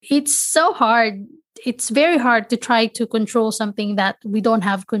It's so hard. It's very hard to try to control something that we don't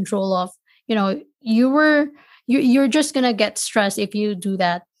have control of. You're just gonna get stressed if you do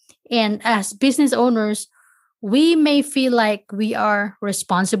that. And as business owners, we may feel like we are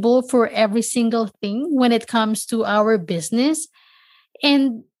responsible for every single thing when it comes to our business.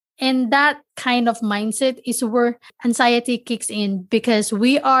 And and that kind of mindset is where anxiety kicks in because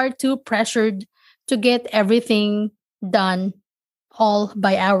we are too pressured to get everything done all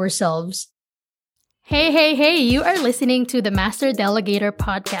by ourselves. Hey, hey, hey, you are listening to the Master Delegator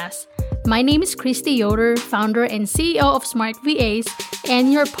podcast. My name is Christy Yoder, founder and CEO of Smart VAs,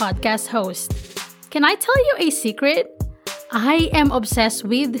 and your podcast host. Can I tell you a secret? I am obsessed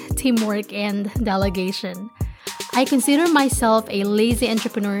with teamwork and delegation. I consider myself a lazy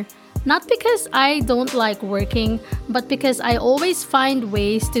entrepreneur, not because I don't like working, but because I always find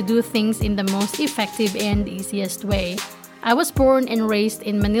ways to do things in the most effective and easiest way. I was born and raised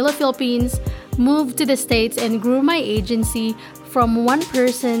in Manila, Philippines, moved to the States, and grew my agency from one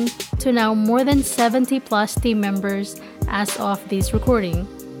person to now more than 70 plus team members as of this recording.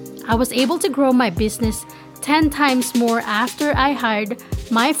 I was able to grow my business 10 times more after I hired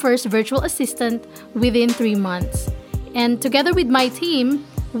my first virtual assistant within 3 months. And together with my team,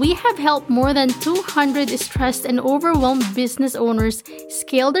 we have helped more than 200 stressed and overwhelmed business owners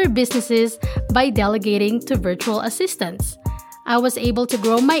scale their businesses by delegating to virtual assistants. I was able to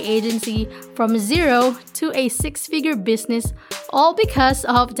grow my agency from zero to a six-figure business, all because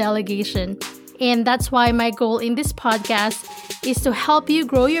of delegation. And that's why my goal in this podcast is to help you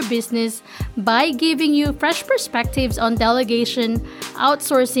grow your business by giving you fresh perspectives on delegation,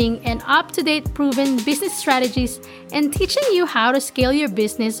 outsourcing, and up-to-date proven business strategies, and teaching you how to scale your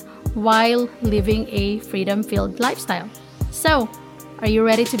business while living a freedom-filled lifestyle. So, are you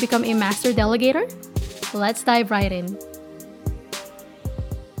ready to become a master delegator? Let's dive right in.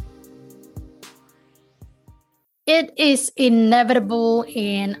 It is inevitable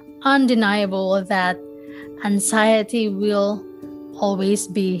and undeniable that anxiety will always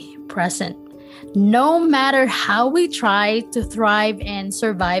be present, no matter how we try to thrive and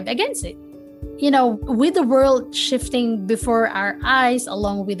survive against it. With the world shifting before our eyes,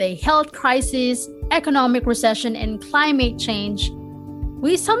 along with a health crisis, economic recession, and climate change,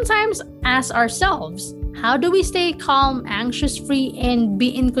 we sometimes ask ourselves, how do we stay calm, anxious free, and be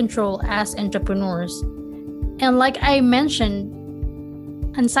in control as entrepreneurs? And like I mentioned,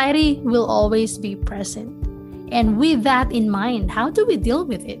 anxiety will always be present. And with that in mind, how do we deal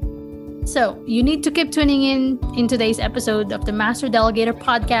with it? So you need to keep tuning in today's episode of the Master Delegator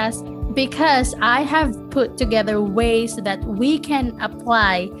podcast because I have put together ways that we can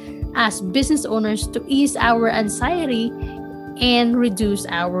apply as business owners to ease our anxiety and reduce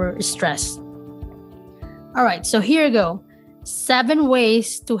our stress. All right, so here you go. 7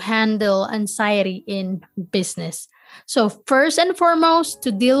 ways to handle anxiety in business. So first and foremost,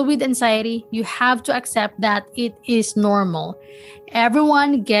 to deal with anxiety, you have to accept that it is normal.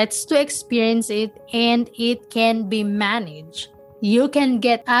 Everyone gets to experience it and it can be managed. You can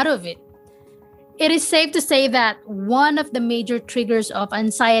get out of it. It is safe to say that one of the major triggers of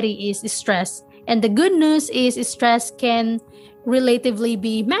anxiety is stress. And the good news is stress can relatively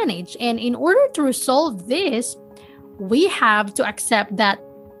be managed. And in order to resolve this, we have to accept that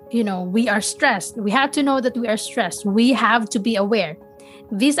we are stressed. We have to know that we are stressed. We have to be aware.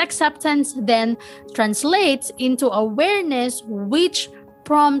 This acceptance then translates into awareness, which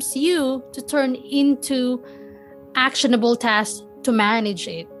prompts you to turn into actionable tasks to manage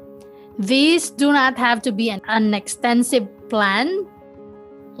it. These do not have to be an extensive plan,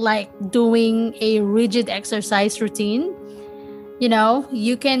 like doing a rigid exercise routine.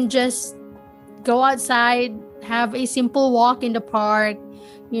 You can just go outside, have a simple walk in the park,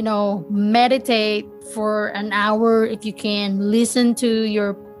 meditate for an hour if you can, listen to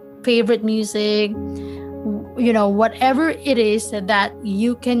your favorite music, whatever it is that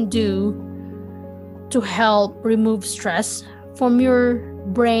you can do to help remove stress from your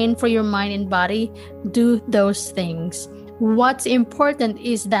brain, for your mind and body, do those things. What's important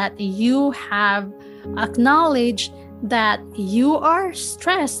is that you have acknowledged that you are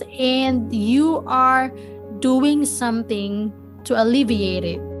stressed and you are doing something to alleviate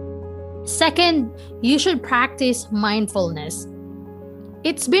it. Second, you should practice mindfulness.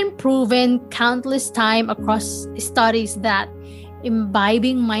 It's been proven countless times across studies that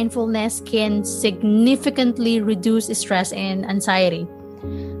imbibing mindfulness can significantly reduce stress and anxiety.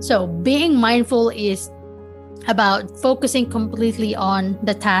 So, being mindful is about focusing completely on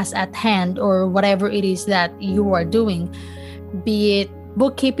the task at hand or whatever it is that you are doing, be it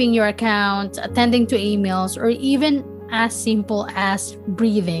bookkeeping your account, attending to emails, or even as simple as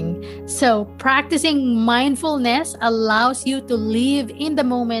breathing. So, practicing mindfulness allows you to live in the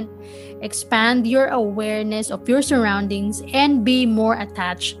moment, expand your awareness of your surroundings, and be more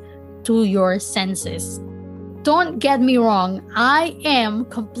attached to your senses. Don't get me wrong, I am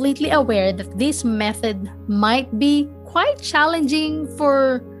completely aware that this method might be quite challenging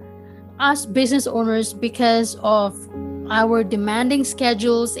for us business owners because of our demanding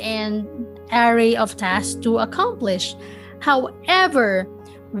schedules and array of tasks to accomplish. However,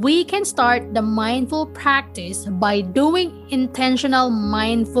 we can start the mindful practice by doing intentional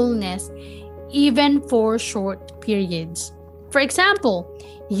mindfulness even for short periods. For example,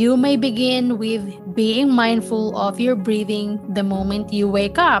 you may begin with being mindful of your breathing the moment you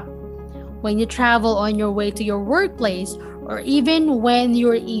wake up, when you travel on your way to your workplace, or even when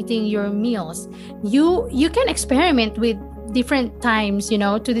you're eating your meals. You can experiment with different times,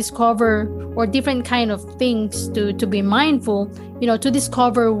 to discover, or different kind of things to be mindful, to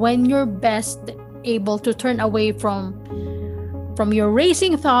discover when you're best able to turn away from your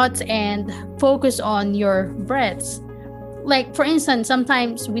racing thoughts and focus on your breaths. Like, for instance,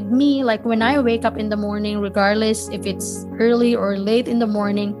 sometimes with me, like when I wake up in the morning, regardless if it's early or late in the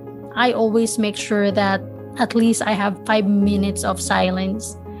morning, I always make sure that at least I have 5 minutes of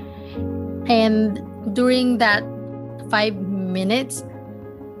silence. And during that 5 minutes,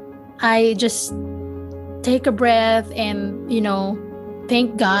 I just take a breath and,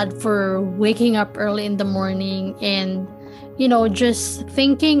 thank God for waking up early in the morning, and, just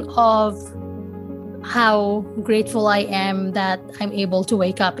thinking of how grateful I am that I'm able to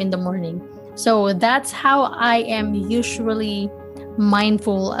wake up in the morning. So that's how I am usually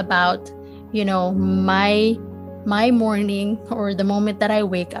mindful about, my morning or the moment that I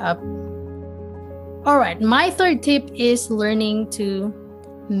wake up. All right, my third tip is learning to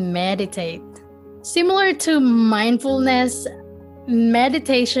meditate. Similar to mindfulness,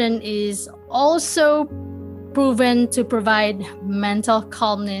 meditation is also proven to provide mental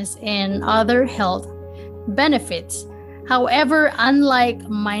calmness and other health benefits. However, unlike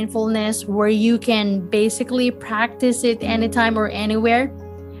mindfulness, where you can basically practice it anytime or anywhere,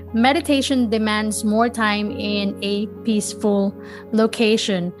 meditation demands more time in a peaceful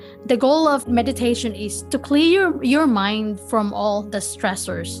location. The goal of meditation is to clear your mind from all the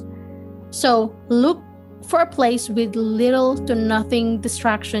stressors. So look for a place with little to nothing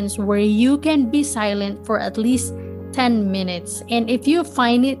distractions where you can be silent for at least 10 minutes. And if you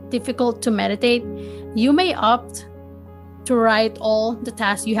find it difficult to meditate, you may opt to write all the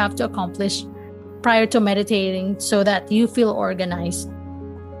tasks you have to accomplish prior to meditating so that you feel organized.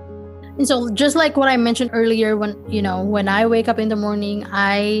 And so just like what I mentioned earlier, when I wake up in the morning,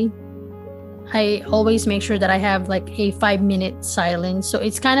 I always make sure that I have like a 5-minute silence. So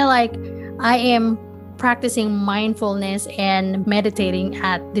it's kind of like I am practicing mindfulness and meditating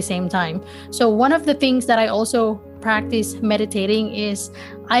at the same time. So one of the things that I also practice meditating is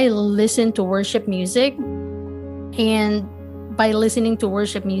I listen to worship music. And by listening to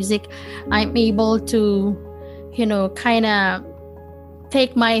worship music, I'm able to, kind of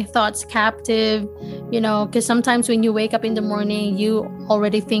take my thoughts captive, because sometimes when you wake up in the morning, you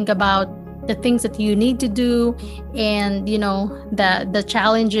already think about the things that you need to do and, the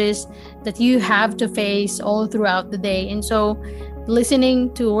challenges that you have to face all throughout the day. And so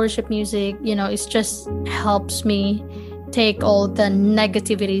listening to worship music, it just helps me take all the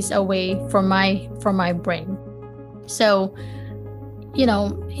negativities away from my brain. So,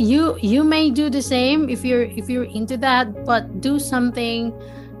 you may do the same if you're into that, but do something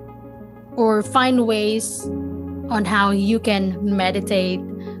or find ways on how you can meditate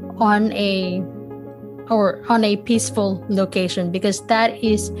on a peaceful location, because that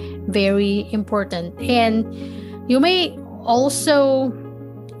is very important. And you may also,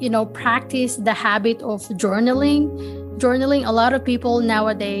 practice the habit of journaling. A lot of people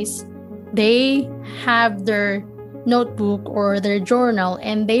nowadays, they have their notebook or their journal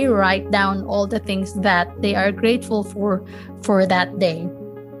and they write down all the things that they are grateful for that day.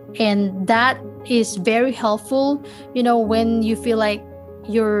 And that is very helpful, when you feel like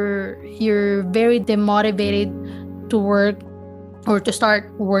you're very demotivated to work or to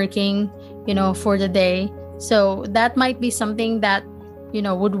start working, for the day. So that might be something that,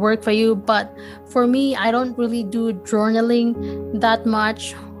 would work for you. But for me, I don't really do journaling that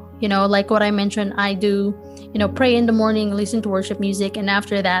much. Like what I mentioned, I do, pray in the morning, listen to worship music. And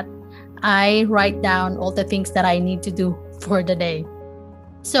after that, I write down all the things that I need to do for the day.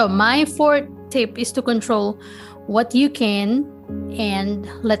 So my fourth tip is to control what you can and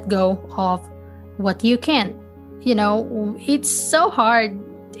let go of what you can't. It's so hard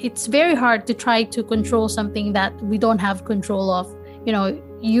it's very hard to try to control something that we don't have control of. You know,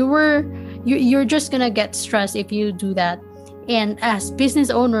 you're just gonna get stressed if you do that. And as business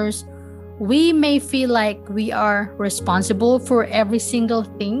owners, we may feel like we are responsible for every single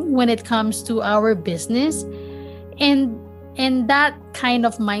thing when it comes to our business. And that kind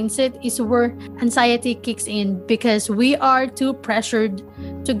of mindset is where anxiety kicks in, because we are too pressured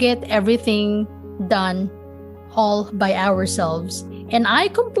to get everything done all by ourselves. And I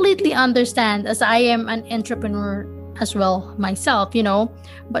completely understand, as I am an entrepreneur as well myself, you know.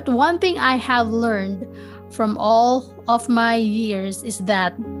 But one thing I have learned from all of my years is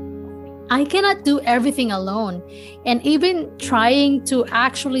that I cannot do everything alone. And even trying to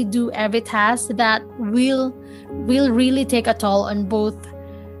actually do every task, that will really take a toll on both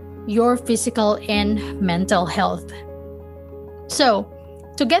your physical and mental health. So,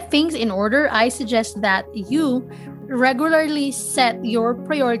 to get things in order, I suggest that you regularly set your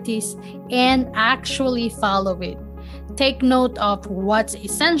priorities and actually follow it. Take note of what's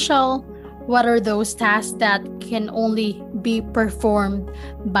essential, what are those tasks that can only be performed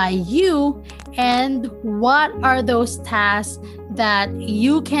by you, and what are those tasks that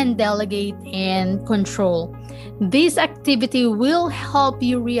you can delegate and control. This activity will help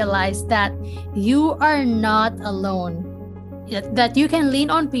you realize that you are not alone, that you can lean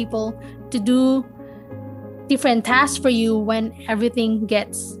on people to do different tasks for you when everything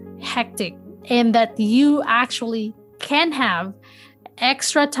gets hectic, and that you actually can have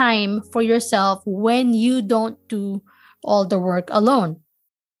extra time for yourself when you don't do all the work alone.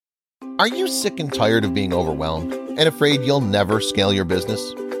 Are you sick and tired of being overwhelmed and afraid you'll never scale your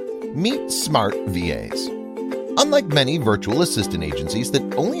business? Meet Smart VAs. Unlike many virtual assistant agencies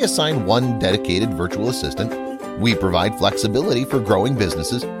that only assign one dedicated virtual assistant, we provide flexibility for growing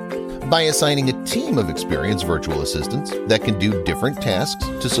businesses by assigning a team of experienced virtual assistants that can do different tasks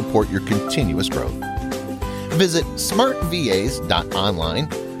to support your continuous growth. Visit smartvas.online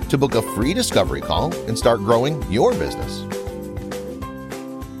to book a free discovery call and start growing your business.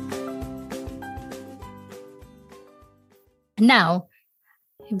 Now,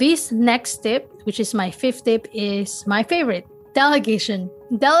 this next tip, which is my fifth tip, is my favorite: delegation.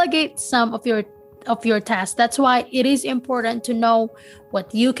 Delegate some of your tasks. That's why it is important to know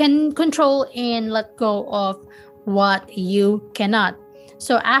what you can control and let go of what you cannot.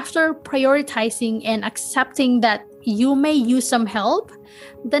 So after prioritizing and accepting that you may use some help,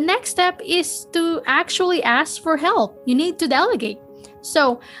 the next step is to actually ask for help. You need to delegate.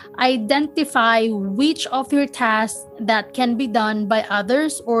 So identify which of your tasks that can be done by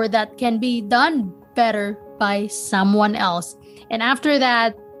others or that can be done better by someone else. And after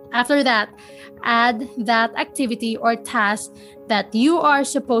that, add that activity or task that you are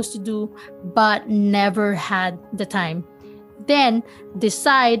supposed to do but never had the time. Then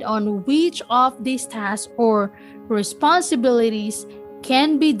decide on which of these tasks or responsibilities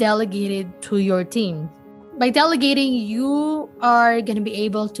can be delegated to your team. By delegating, you are going to be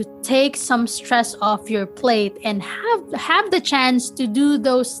able to take some stress off your plate and have the chance to do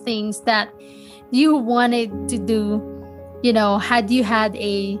those things that you wanted to do, had you had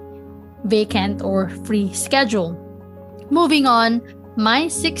a vacant or free schedule. Moving on, my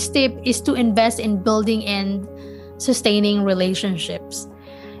sixth tip is to invest in building and sustaining relationships.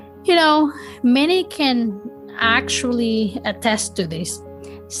 Many can actually attest to this.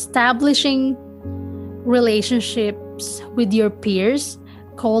 Establishing relationships with your peers,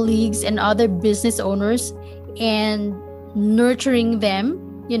 colleagues, and other business owners, and nurturing them,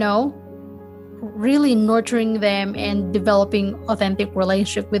 really nurturing them and developing authentic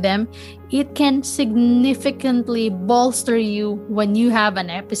relationship with them, it can significantly bolster you when you have an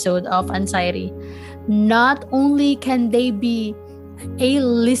episode of anxiety. Not only can they be a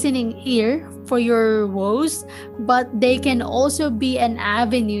listening ear for your woes, but they can also be an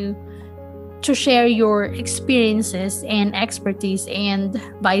avenue to share your experiences and expertise, and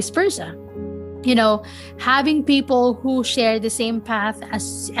vice versa. Having people who share the same path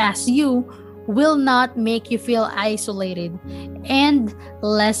as you will not make you feel isolated and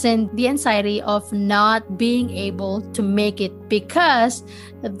lessen the anxiety of not being able to make it, because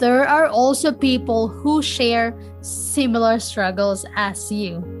there are also people who share similar struggles as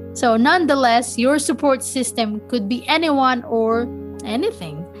you. So nonetheless, your support system could be anyone or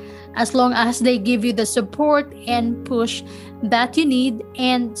anything, as long as they give you the support and push that you need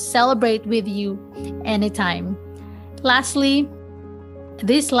and celebrate with you anytime. Lastly,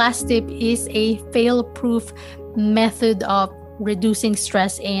 this last tip is a fail-proof method of reducing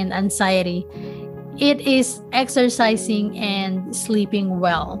stress and anxiety. It is exercising and sleeping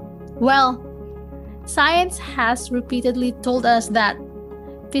well. Well, science has repeatedly told us that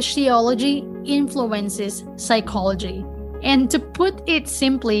physiology influences psychology. And to put it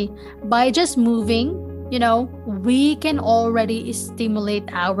simply, by just moving, we can already stimulate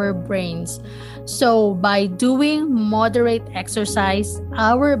our brains. So by doing moderate exercise,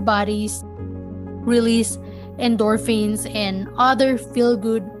 our bodies release endorphins and other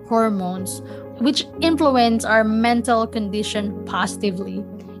feel-good hormones, which influence our mental condition positively.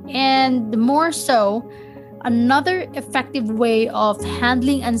 And more so, another effective way of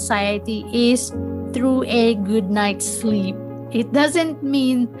handling anxiety is through a good night's sleep. It doesn't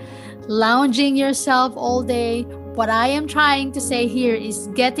mean lounging yourself all day. What I am trying to say here is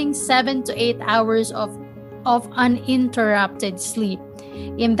getting 7 to 8 hours of uninterrupted sleep.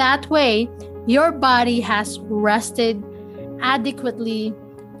 In that way, your body has rested adequately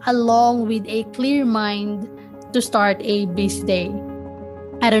along with a clear mind to start a busy day.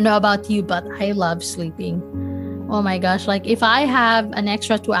 I don't know about you, but I love sleeping. Oh my gosh, like if I have an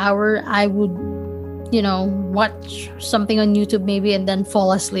extra 2 hour, I would, watch something on YouTube maybe and then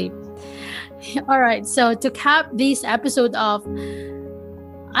fall asleep. All right, so to cap this episode off,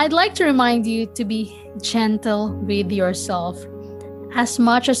 I'd like to remind you to be gentle with yourself. As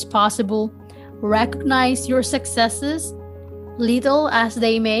much as possible, recognize your successes, little as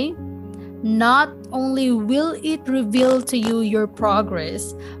they may. Not only will it reveal to you your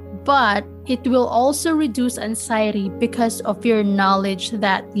progress, but it will also reduce anxiety because of your knowledge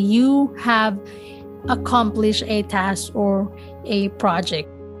that you have accomplished a task or a project.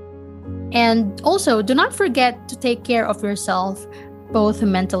 And also, do not forget to take care of yourself, both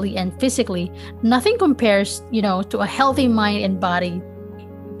mentally and physically. Nothing compares, to a healthy mind and body,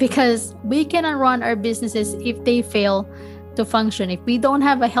 because we cannot run our businesses if they fail to function. If we don't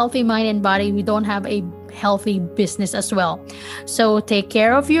have a healthy mind and body, we don't have a healthy business as well. So take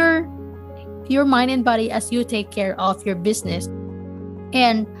care of your mind and body as you take care of your business.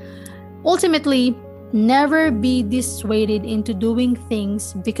 And ultimately, never be dissuaded into doing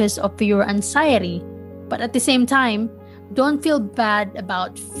things because of your anxiety. But at the same time, don't feel bad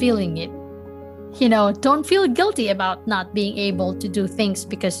about feeling it. Don't feel guilty about not being able to do things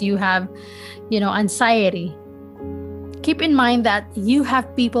because you have, anxiety. Keep in mind that you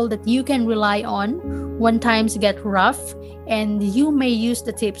have people that you can rely on when times get rough, and you may use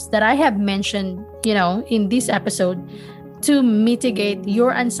the tips that I have mentioned, in this episode to mitigate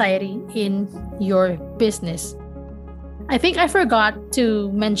your anxiety in your business. I think I forgot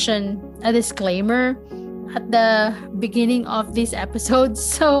to mention a disclaimer at the beginning of this episode,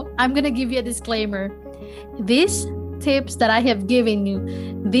 so I'm gonna give you a disclaimer. These tips that I have given you,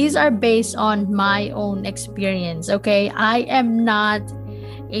 these are based on my own experience, okay? I am not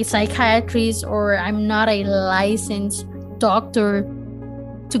a psychiatrist or I'm not a licensed doctor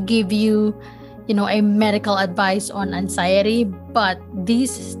to give you, a medical advice on anxiety, but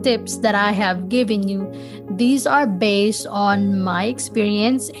these tips that I have given you, these are based on my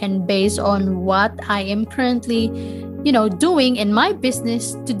experience and based on what I am currently, doing in my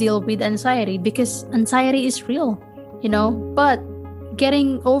business to deal with anxiety, because anxiety is real, but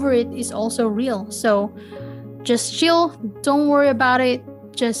getting over it is also real. So just chill, don't worry about it.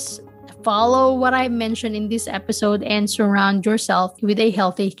 Just follow what I mentioned in this episode and surround yourself with a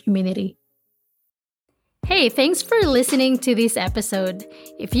healthy community. Hey, thanks for listening to this episode.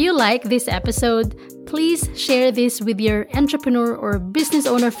 If you like this episode, please share this with your entrepreneur or business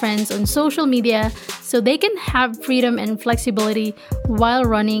owner friends on social media so they can have freedom and flexibility while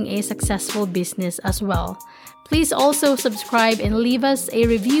running a successful business as well. Please also subscribe and leave us a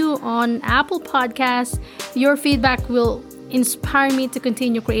review on Apple Podcasts. Your feedback will inspire me to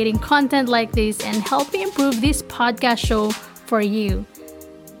continue creating content like this and help me improve this podcast show for you.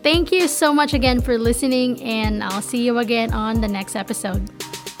 Thank you so much again for listening, and I'll see you again on the next episode.